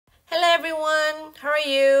everyone, how are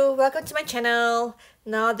you? Welcome to my channel.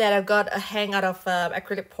 Now that I've got a hang out of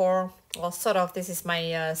acrylic pour, well sort of, this is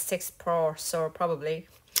my sixth pour, so probably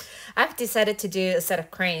I've decided to do a set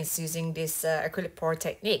of cranes using this acrylic pour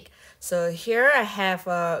technique. So here I have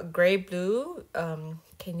gray blue.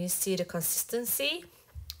 Can you see the consistency?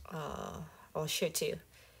 I'll show it to you.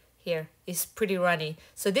 Here it's pretty runny,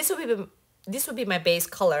 so this will be my base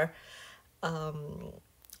color.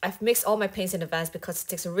 I've mixed all my paints in advance because it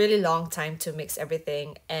takes a really long time to mix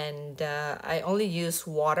everything, and I only use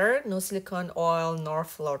water, no silicone oil nor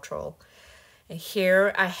Floetrol. And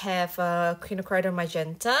here I have quinacridone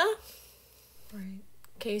magenta. Right.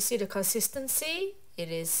 Can you see the consistency? It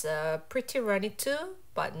is pretty runny too,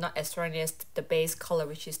 but not as runny as the base color,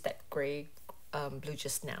 which is that gray blue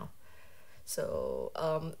just now. So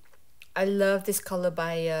I love this color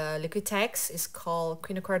by Liquitex. It's called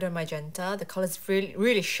Quinacridone Magenta. The color is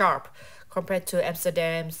really sharp compared to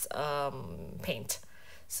Amsterdam's paint.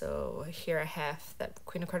 So here I have that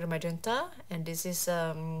Quinacridone Magenta, and this is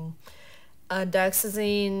a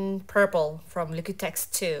Dioxazine Purple from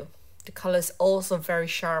Liquitex too. The color is also very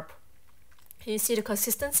sharp. Can you see the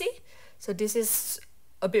consistency? So this is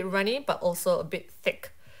a bit runny, but also a bit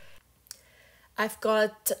thick. I've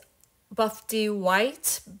got Buff D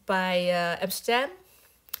White by Amsterdam.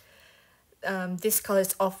 This color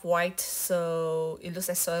is off-white, so it looks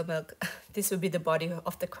like soy milk. This will be the body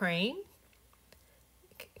of the crane.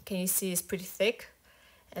 Can you see it's pretty thick?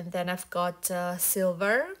 And then I've got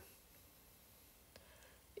Silver,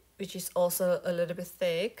 which is also a little bit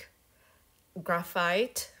thick.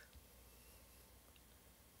 Graphite.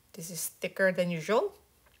 This is thicker than usual.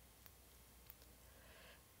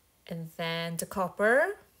 And then the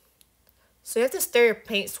Copper. So you have to stir your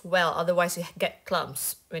paints well, otherwise you get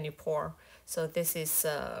clumps when you pour. So this is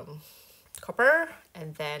copper,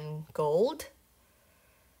 and then gold.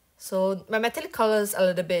 So my metallic colors are a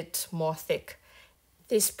little bit more thick.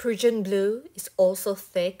 This Prussian blue is also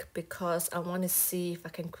thick because I want to see if I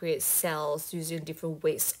can create cells using different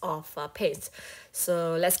weights of paints.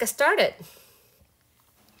 So let's get started.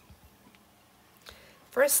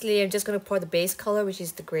 Firstly, I'm just going to pour the base color, which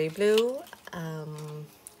is the gray blue.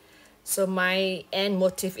 So my end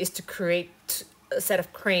motive is to create a set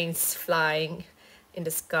of cranes flying in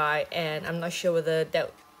the sky, and I'm not sure whether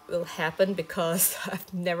that will happen because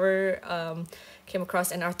I've never came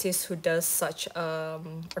across an artist who does such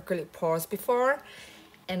acrylic pours before.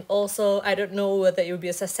 And also I don't know whether it will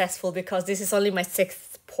be successful because this is only my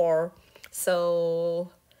sixth pour.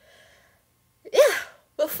 So yeah,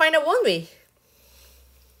 we'll find out, won't we?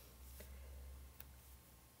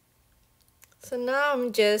 So now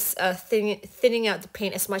I'm just thinning out the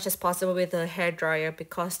paint as much as possible with a hairdryer,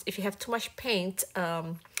 because if you have too much paint,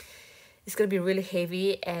 it's going to be really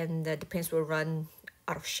heavy and the paints will run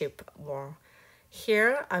out of shape more.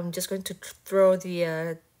 Here, I'm just going to throw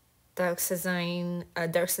the Dioxazine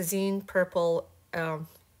Purple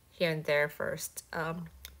here and there first.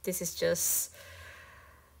 This is just,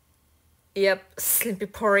 yep, simply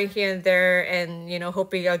pouring here and there and, you know,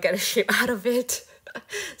 hoping I'll get a shape out of it.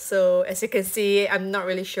 So as you can see, I'm not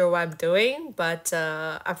really sure what I'm doing, but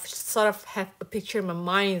I've sort of have a picture in my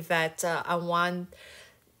mind that I want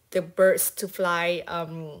the birds to fly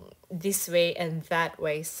this way and that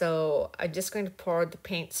way. So I'm just going to pour the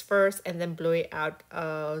paints first and then blow it out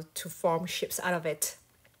to form shapes out of it.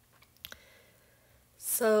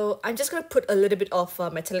 So I'm just going to put a little bit of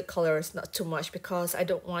metallic colors, not too much, because I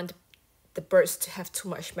don't want the birds to have too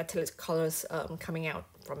much metallic colors coming out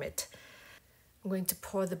from it. I'm going to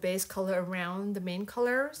pour the base color around the main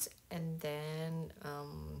colors, and then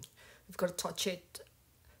we've got to touch it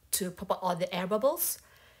to pop out all the air bubbles.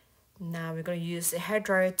 Now we're going to use a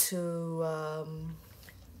hairdryer to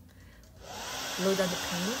blow down the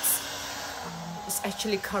paints. It's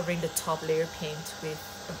actually covering the top layer paint with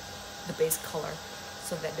the base color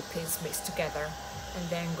so that the paints mix together, and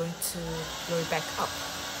then I'm going to blow it back up.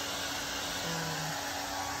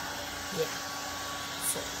 Yeah,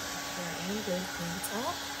 so here I am going paint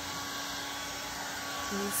up.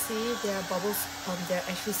 You see there are bubbles, there are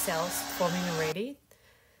actually cells forming already.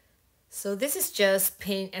 So this is just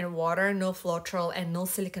paint and water, no Floetrol and no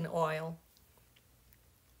silicone oil.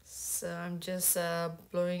 So I'm just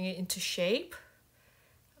blowing it into shape.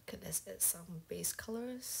 Okay, let's add some base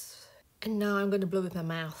colors. And now I'm going to blow with my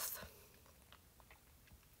mouth.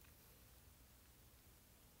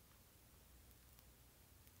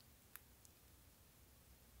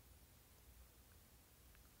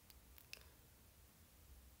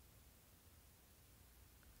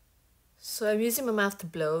 So I'm using my mouth to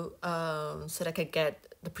blow so that I can get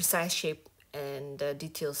the precise shape and the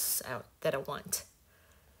details out that I want.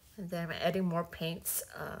 And then I'm adding more paints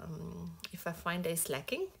if I find that it's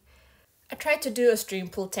lacking. I tried to do a stream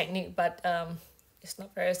pull technique, but it's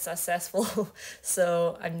not very successful.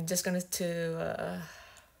 So I'm just going to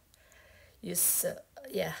use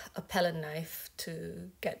a palette knife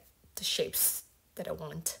to get the shapes that I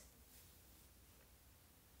want.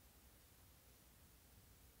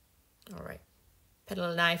 All right,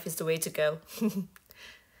 palette knife is the way to go.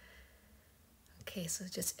 Okay, so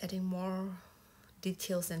just adding more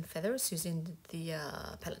details and feathers using the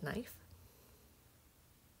palette knife.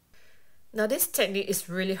 Now this technique is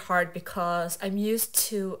really hard because I'm used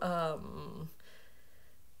to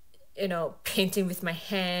you know, painting with my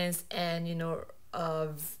hands and, you know,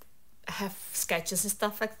 have sketches and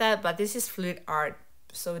stuff like that, but this is Fluidart,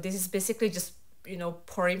 so this is basically just, you know,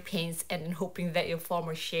 pouring paints and hoping that you form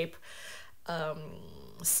a shape.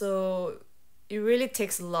 So it really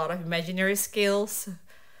takes a lot of imaginary skills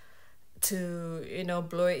to, you know,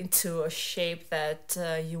 blow it into a shape that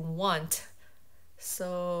you want.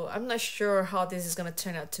 So I'm not sure how this is gonna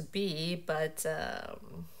turn out to be, but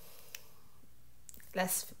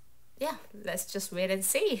let's just wait and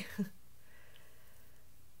see.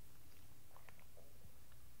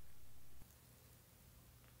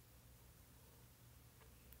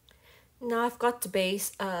 Now I've got the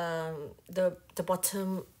base, the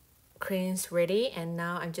bottom cranes ready, and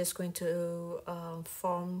now I'm just going to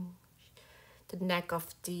form the neck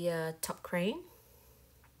of the top crane.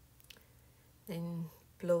 Then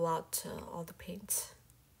blow out all the paint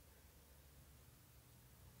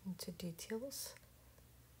into details.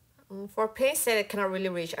 For paints that I cannot really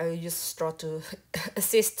reach, I will use straw to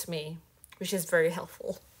assist me, which is very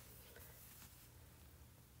helpful.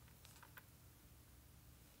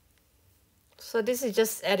 So this is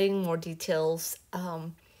just adding more details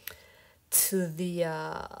to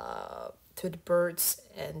the birds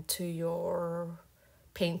and to your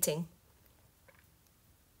painting.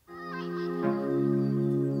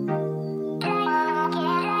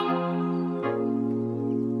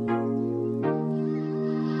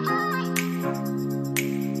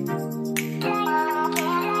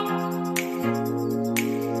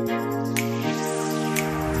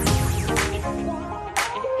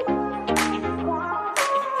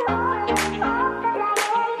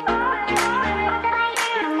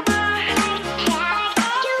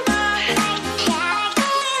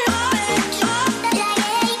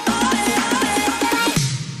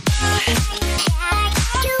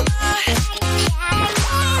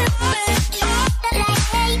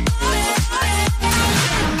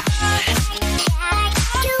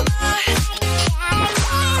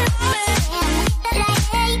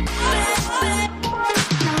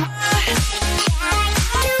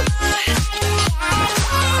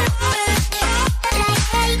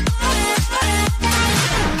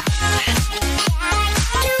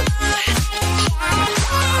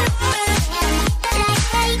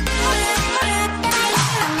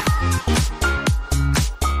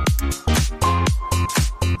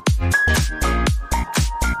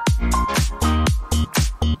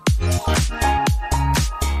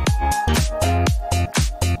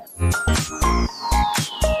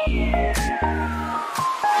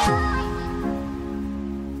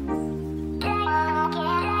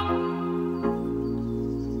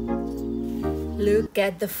 Look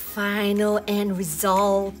at the final end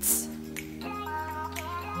results.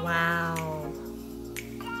 Wow.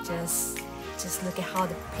 Just look at how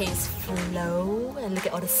the paints flow and look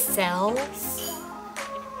at all the cells.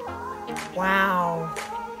 Wow.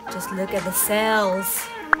 Just look at the cells.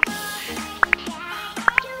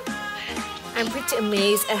 I'm pretty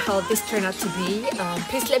amazed at how this turned out to be.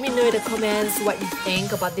 Please let me know in the comments what you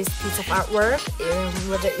think about this piece of artwork,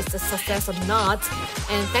 whether it's a success or not.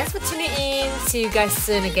 And thanks for tuning in. See you guys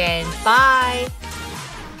soon again. Bye!